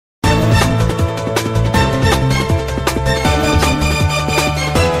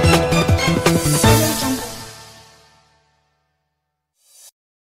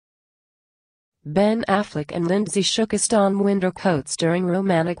Ben Affleck and Lindsay Shookus don winter coats during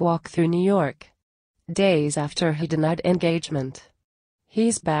romantic walk through New York. Days after he denied engagement.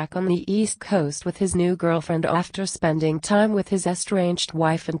 He's back on the East Coast with his new girlfriend after spending time with his estranged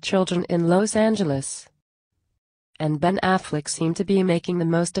wife and children in Los Angeles. And Ben Affleck seemed to be making the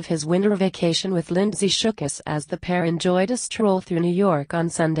most of his winter vacation with Lindsay Shookus as the pair enjoyed a stroll through New York on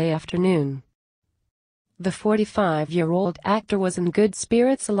Sunday afternoon. The 45-year-old actor was in good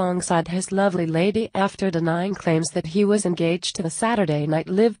spirits alongside his lovely lady after denying claims that he was engaged to the Saturday Night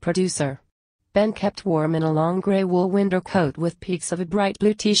Live producer. Ben kept warm in a long gray wool winter coat with peaks of a bright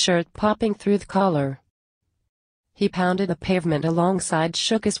blue t-shirt popping through the collar. He pounded the pavement alongside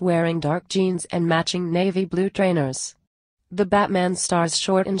Shookus wearing dark jeans and matching navy blue trainers. The Batman star's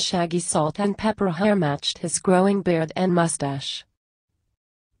short and shaggy salt and pepper hair matched his growing beard and mustache.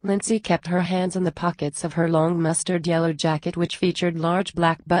 Lindsay kept her hands in the pockets of her long mustard yellow jacket which featured large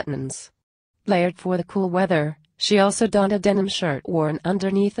black buttons. Layered for the cool weather, she also donned a denim shirt worn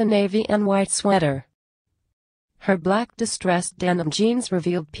underneath a navy and white sweater. Her black distressed denim jeans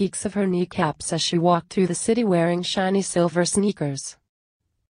revealed peaks of her kneecaps as she walked through the city wearing shiny silver sneakers.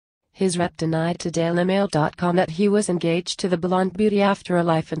 His rep denied to DailyMail.com that he was engaged to the blonde beauty after a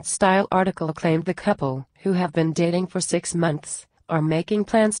Life and Style article claimed the couple, who have been dating for 6 months, are making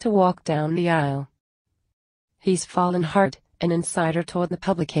plans to walk down the aisle. He's fallen hard, an insider told the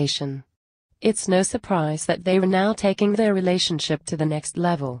publication. It's no surprise that they are now taking their relationship to the next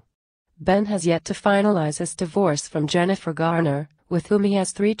level. Ben has yet to finalize his divorce from Jennifer Garner, with whom he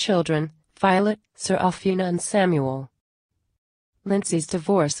has 3 children, Violet, Serafina and Samuel. Lindsay's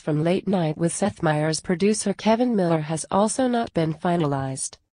divorce from Late Night with Seth Meyers producer Kevin Miller has also not been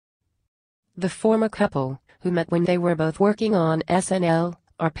finalized. The former couple, who met when they were both working on SNL,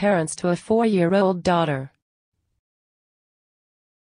 are parents to a 4-year-old daughter.